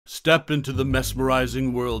Step into the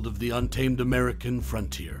mesmerizing world of the untamed American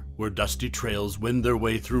frontier, where dusty trails wend their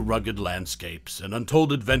way through rugged landscapes and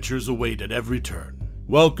untold adventures await at every turn.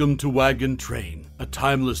 Welcome to Wagon Train, a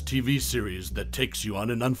timeless TV series that takes you on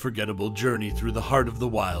an unforgettable journey through the heart of the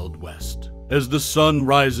Wild West. As the sun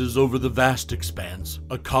rises over the vast expanse,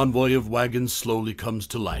 a convoy of wagons slowly comes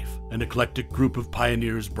to life, an eclectic group of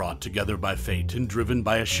pioneers brought together by fate and driven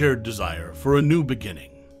by a shared desire for a new beginning.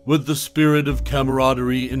 With the spirit of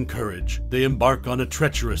camaraderie and courage, they embark on a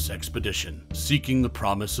treacherous expedition, seeking the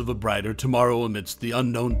promise of a brighter tomorrow amidst the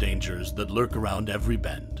unknown dangers that lurk around every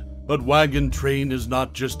bend. But Wagon Train is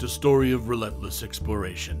not just a story of relentless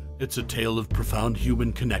exploration. It's a tale of profound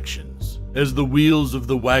human connections. As the wheels of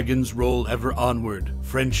the wagons roll ever onward,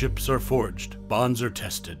 friendships are forged, bonds are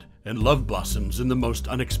tested, and love blossoms in the most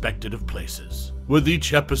unexpected of places. With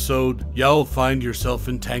each episode, you'll find yourself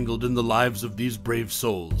entangled in the lives of these brave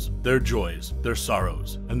souls, their joys, their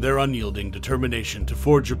sorrows, and their unyielding determination to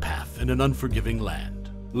forge a path in an unforgiving land.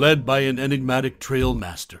 Led by an enigmatic trail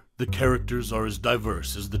master, the characters are as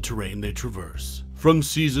diverse as the terrain they traverse. From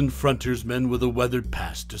seasoned frontiersmen with a weathered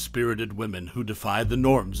past to spirited women who defy the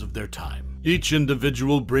norms of their time. Each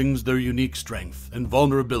individual brings their unique strength and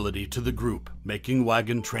vulnerability to the group, making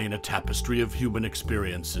Wagon Train a tapestry of human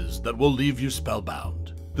experiences that will leave you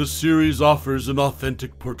spellbound. The series offers an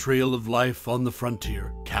authentic portrayal of life on the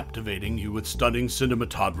frontier, captivating you with stunning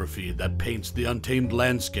cinematography that paints the untamed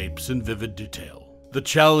landscapes in vivid detail. The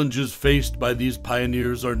challenges faced by these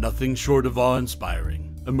pioneers are nothing short of awe-inspiring,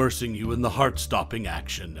 immersing you in the heart-stopping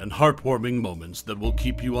action and heartwarming moments that will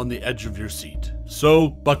keep you on the edge of your seat. So,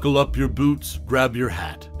 buckle up your boots, grab your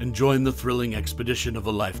hat, and join the thrilling expedition of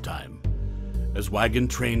a lifetime, as Wagon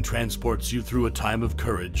Train transports you through a time of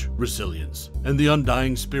courage, resilience, and the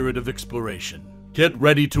undying spirit of exploration. Get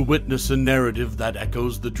ready to witness a narrative that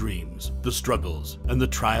echoes the dreams, the struggles, and the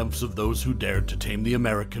triumphs of those who dared to tame the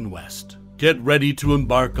American West. Get ready to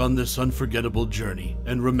embark on this unforgettable journey,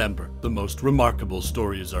 and remember, the most remarkable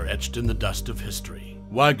stories are etched in the dust of history.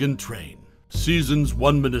 Wagon Train. Seasons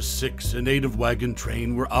 1-6 and 8 of Wagon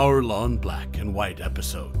Train were hour-long black and white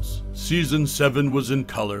episodes. Season 7 was in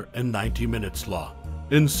color and 90 minutes long.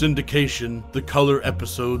 In syndication, the color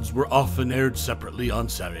episodes were often aired separately on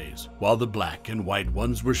Saturdays, while the black and white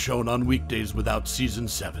ones were shown on weekdays without Season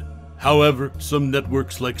 7. However, some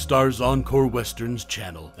networks like Star's Encore Westerns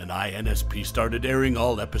channel and INSP started airing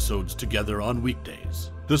all episodes together on weekdays.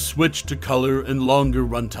 The switch to color and longer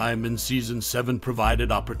runtime in Season 7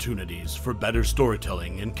 provided opportunities for better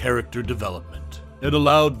storytelling and character development. It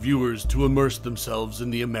allowed viewers to immerse themselves in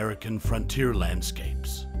the American frontier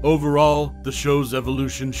landscapes. Overall, the show's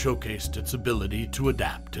evolution showcased its ability to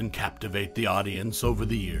adapt and captivate the audience over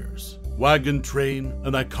the years. Wagon Train,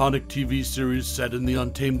 an iconic TV series set in the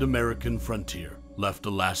untamed American frontier, left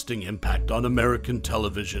a lasting impact on American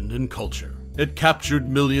television and culture. It captured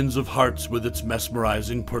millions of hearts with its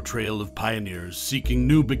mesmerizing portrayal of pioneers seeking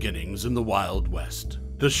new beginnings in the Wild West.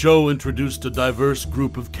 The show introduced a diverse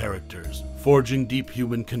group of characters, forging deep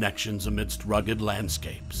human connections amidst rugged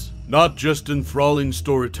landscapes. Not just enthralling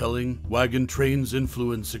storytelling, Wagon Train's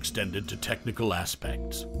influence extended to technical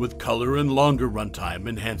aspects, with color and longer runtime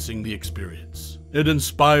enhancing the experience. It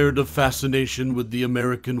inspired a fascination with the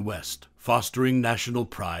American West, fostering national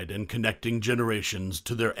pride and connecting generations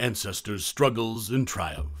to their ancestors' struggles and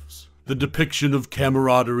triumphs. The depiction of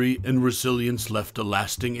camaraderie and resilience left a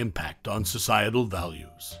lasting impact on societal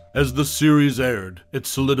values. As the series aired, it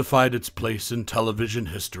solidified its place in television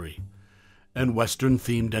history and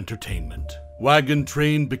Western-themed entertainment. Wagon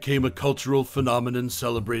Train became a cultural phenomenon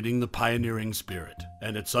celebrating the pioneering spirit,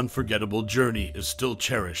 and its unforgettable journey is still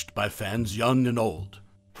cherished by fans young and old.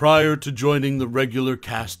 Prior to joining the regular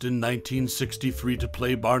cast in 1963 to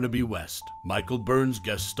play Barnaby West, Michael Burns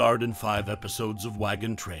guest starred in 5 episodes of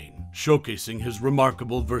Wagon Train, showcasing his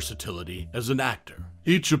remarkable versatility as an actor.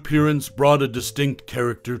 Each appearance brought a distinct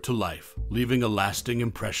character to life, leaving a lasting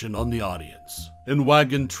impression on the audience. In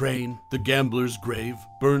Wagon Train, The Gambler's Grave,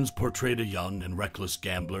 Burns portrayed a young and reckless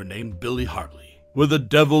gambler named Billy Hartley. With a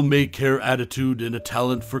devil-may-care attitude and a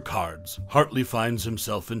talent for cards, Hartley finds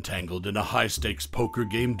himself entangled in a high-stakes poker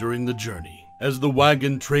game during the journey. As the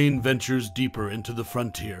Wagon Train ventures deeper into the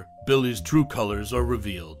frontier, Billy's true colors are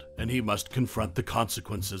revealed, and he must confront the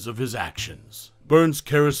consequences of his actions. Burns'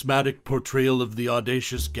 charismatic portrayal of the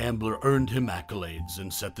audacious gambler earned him accolades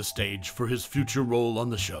and set the stage for his future role on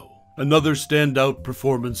the show. Another standout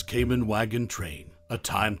performance came in Wagon Train, A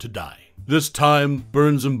Time to Die. This time,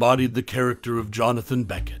 Burns embodied the character of Jonathan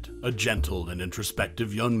Beckett, a gentle and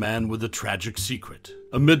introspective young man with a tragic secret.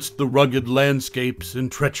 Amidst the rugged landscapes and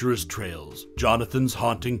treacherous trails, Jonathan's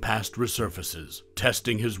haunting past resurfaces,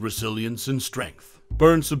 testing his resilience and strength.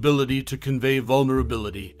 Burns' ability to convey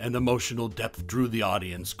vulnerability and emotional depth drew the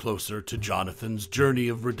audience closer to Jonathan's journey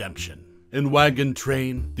of redemption. In Wagon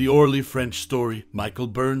Train, the Orly French story, Michael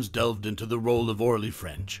Burns delved into the role of Orly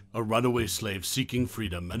French, a runaway slave seeking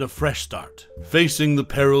freedom and a fresh start. Facing the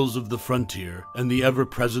perils of the frontier and the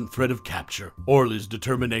ever-present threat of capture, Orly's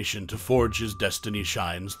determination to forge his destiny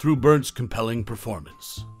shines through Burns' compelling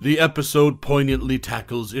performance. The episode poignantly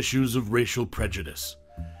tackles issues of racial prejudice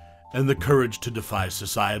and the courage to defy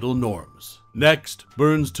societal norms. Next,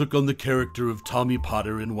 Burns took on the character of Tommy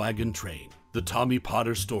Potter in Wagon Train, the Tommy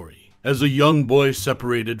Potter story. As a young boy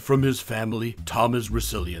separated from his family, Tommy's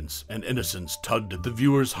resilience and innocence tugged at the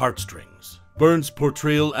viewer's heartstrings. Burns'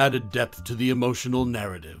 portrayal added depth to the emotional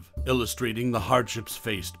narrative, illustrating the hardships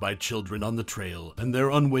faced by children on the trail and their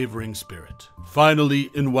unwavering spirit. Finally,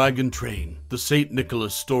 in Wagon Train, the St.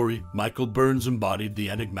 Nicholas story, Michael Burns embodied the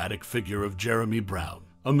enigmatic figure of Jeremy Brown,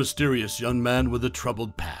 a mysterious young man with a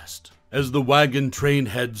troubled past. As the wagon train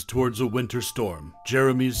heads towards a winter storm,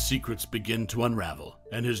 Jeremy's secrets begin to unravel,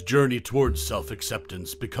 and his journey towards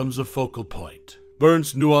self-acceptance becomes a focal point.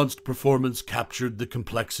 Burns' nuanced performance captured the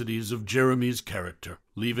complexities of Jeremy's character,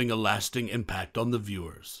 leaving a lasting impact on the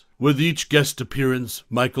viewers. With each guest appearance,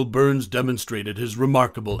 Michael Burns demonstrated his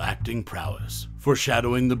remarkable acting prowess,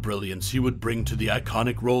 foreshadowing the brilliance he would bring to the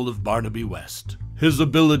iconic role of Barnaby West. His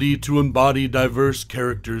ability to embody diverse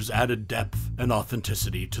characters added depth and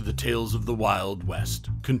authenticity to the tales of the Wild West,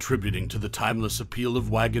 contributing to the timeless appeal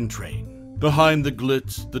of Wagon Train. Behind the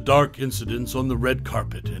glitz, the dark incidents on the red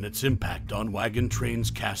carpet and its impact on Wagon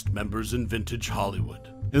Train's cast members in vintage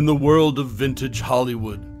Hollywood. In the world of vintage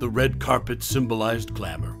Hollywood, the red carpet symbolized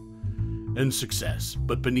glamour and success,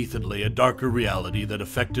 but beneath it lay a darker reality that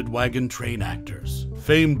affected Wagon Train actors.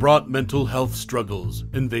 Fame brought mental health struggles,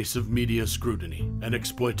 invasive media scrutiny, and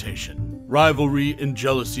exploitation. Rivalry and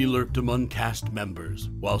jealousy lurked among cast members,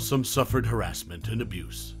 while some suffered harassment and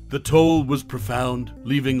abuse. The toll was profound,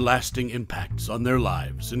 leaving lasting impacts on their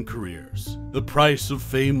lives and careers. The price of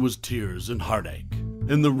fame was tears and heartache.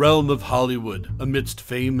 In the realm of Hollywood, amidst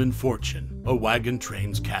fame and fortune, a Wagon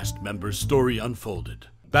Train's cast member's story unfolded.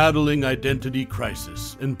 Battling identity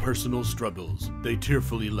crisis and personal struggles, they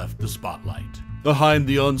tearfully left the spotlight. Behind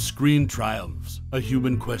the on-screen triumphs, a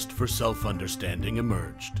human quest for self-understanding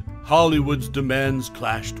emerged. Hollywood's demands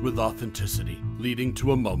clashed with authenticity, leading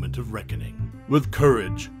to a moment of reckoning. With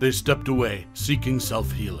courage, they stepped away, seeking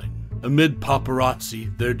self-healing. Amid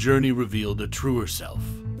paparazzi, their journey revealed a truer self.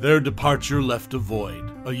 Their departure left a void,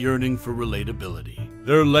 a yearning for relatability.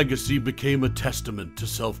 Their legacy became a testament to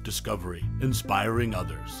self-discovery, inspiring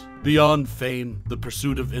others. Beyond fame, the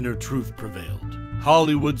pursuit of inner truth prevailed.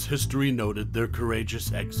 Hollywood's history noted their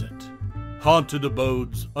courageous exit. Haunted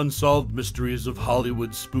abodes, unsolved mysteries of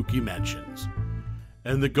Hollywood's spooky mansions,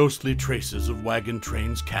 and the ghostly traces of Wagon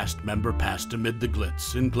Train's cast member passed amid the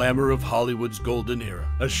glitz and glamour of Hollywood's golden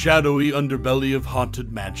era. A shadowy underbelly of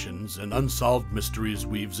haunted mansions and unsolved mysteries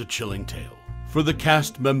weaves a chilling tale. For the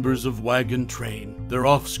cast members of Wagon Train, their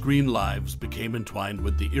off-screen lives became entwined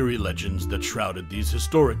with the eerie legends that shrouded these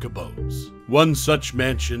historic abodes. One such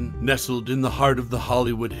mansion, nestled in the heart of the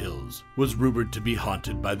Hollywood Hills, was rumored to be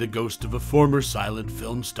haunted by the ghost of a former silent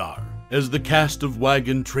film star. As the cast of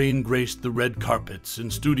Wagon Train graced the red carpets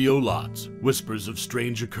and studio lots, whispers of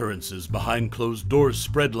strange occurrences behind closed doors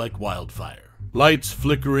spread like wildfire. Lights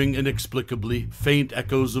flickering inexplicably, faint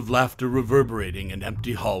echoes of laughter reverberating in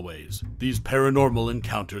empty hallways. These paranormal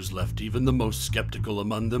encounters left even the most skeptical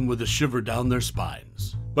among them with a shiver down their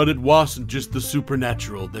spines. But it wasn't just the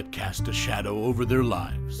supernatural that cast a shadow over their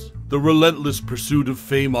lives. The relentless pursuit of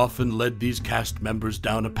fame often led these cast members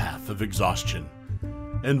down a path of exhaustion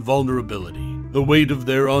and vulnerability. The weight of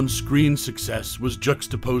their on-screen success was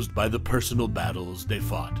juxtaposed by the personal battles they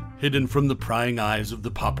fought, hidden from the prying eyes of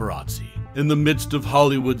the paparazzi. In the midst of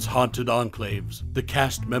Hollywood's haunted enclaves, the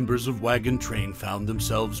cast members of Wagon Train found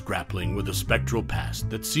themselves grappling with a spectral past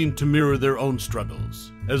that seemed to mirror their own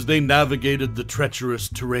struggles. As they navigated the treacherous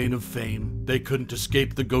terrain of fame, they couldn't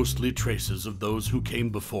escape the ghostly traces of those who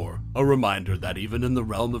came before, a reminder that even in the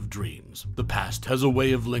realm of dreams, the past has a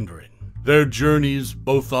way of lingering. Their journeys,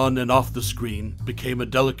 both on and off the screen, became a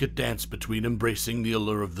delicate dance between embracing the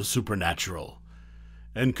allure of the supernatural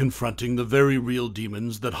and confronting the very real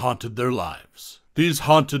demons that haunted their lives. These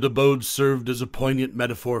haunted abodes served as a poignant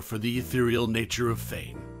metaphor for the ethereal nature of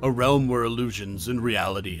fame, a realm where illusions and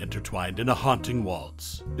reality intertwined in a haunting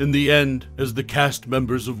waltz. In the end, as the cast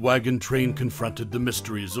members of Wagon Train confronted the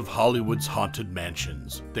mysteries of Hollywood's haunted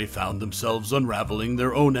mansions, they found themselves unraveling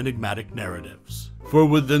their own enigmatic narratives. For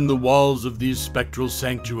within the walls of these spectral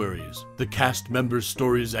sanctuaries, the cast members'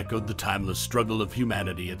 stories echoed the timeless struggle of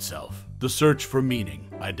humanity itself. The search for meaning,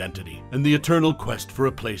 identity, and the eternal quest for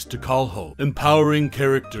a place to call home. Empowering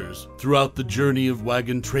characters. Throughout the journey of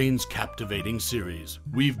Wagon Train's captivating series,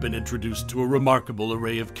 we've been introduced to a remarkable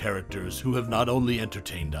array of characters who have not only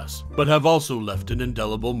entertained us, but have also left an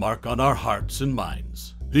indelible mark on our hearts and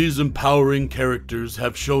minds. These empowering characters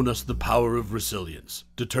have shown us the power of resilience,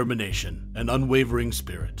 determination, and unwavering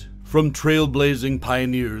spirit. From trailblazing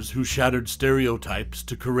pioneers who shattered stereotypes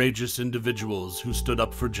to courageous individuals who stood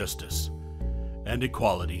up for justice and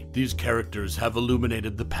equality, these characters have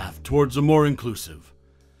illuminated the path towards a more inclusive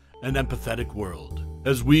and empathetic world.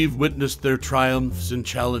 As we've witnessed their triumphs and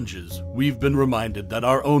challenges, we've been reminded that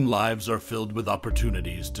our own lives are filled with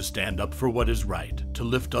opportunities to stand up for what is right, to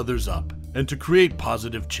lift others up, and to create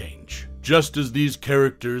positive change. Just as these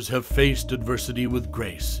characters have faced adversity with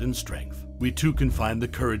grace and strength, we too can find the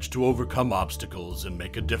courage to overcome obstacles and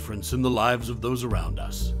make a difference in the lives of those around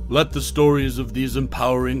us. Let the stories of these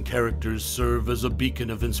empowering characters serve as a beacon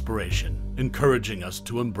of inspiration, encouraging us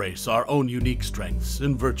to embrace our own unique strengths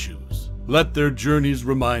and virtues. Let their journeys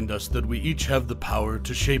remind us that we each have the power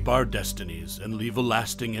to shape our destinies and leave a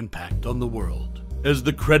lasting impact on the world. As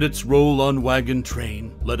the credits roll on Wagon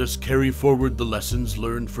Train, let us carry forward the lessons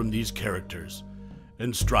learned from these characters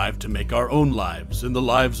and strive to make our own lives and the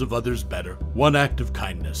lives of others better, one act of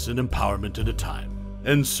kindness and empowerment at a time.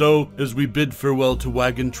 And so, as we bid farewell to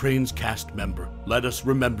Wagon Train's cast member, let us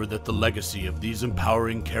remember that the legacy of these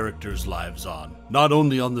empowering characters lives on, not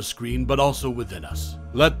only on the screen but also within us.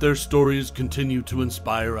 Let their stories continue to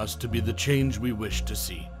inspire us to be the change we wish to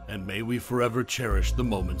see, and may we forever cherish the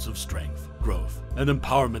moments of strength, growth, and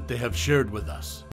empowerment they have shared with us.